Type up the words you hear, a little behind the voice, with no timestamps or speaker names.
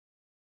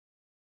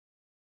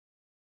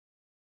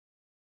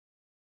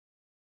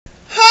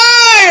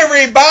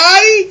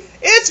everybody!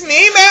 It's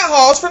me, Matt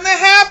Hawes from The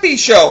Happy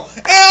Show,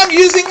 and I'm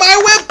using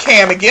my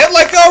webcam again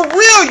like a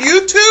real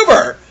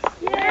YouTuber.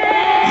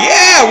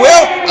 Yeah,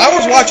 well, I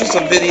was watching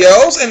some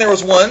videos, and there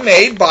was one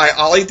made by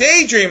Ollie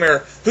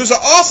Daydreamer, who's an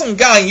awesome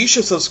guy, and you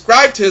should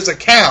subscribe to his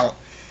account.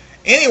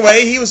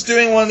 Anyway, he was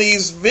doing one of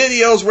these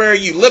videos where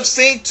you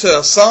lip-sync to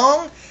a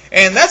song,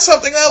 and that's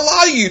something that a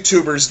lot of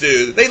YouTubers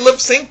do. They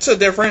lip-sync to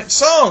different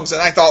songs,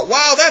 and I thought,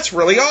 wow, that's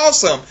really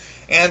awesome.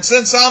 And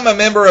since I'm a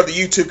member of the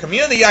YouTube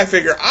community, I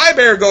figure I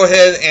better go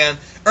ahead and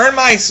earn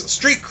my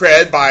street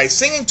cred by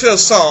singing to a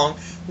song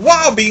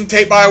while being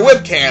taped by a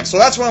webcam. So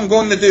that's what I'm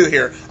going to do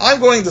here. I'm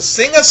going to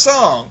sing a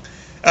song.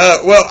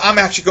 Well, I'm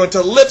actually going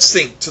to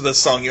lip-sync to the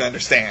song, you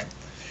understand.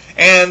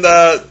 And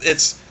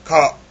it's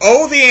called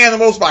Oh the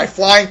Animals by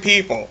Flying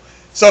People.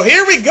 So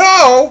here we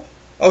go.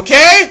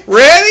 Okay,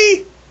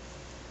 ready?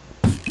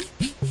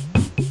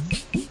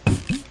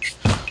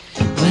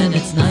 When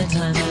it's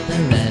nighttime and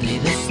they're ready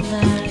to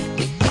snack,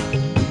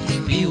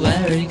 be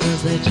wary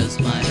cause they just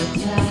might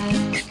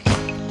attack.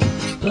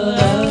 But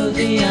oh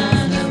the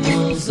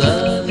animals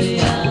love.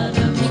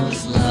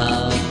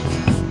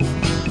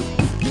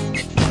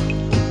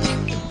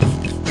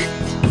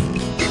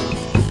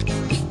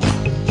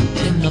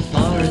 In the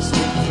forest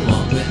if you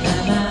walk with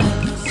an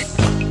axe,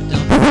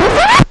 don't...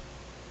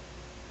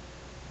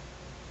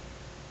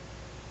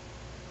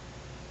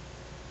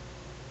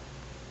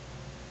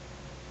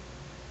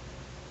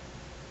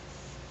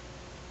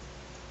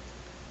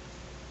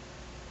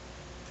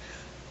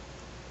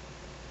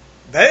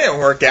 That didn't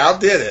work out,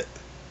 did it?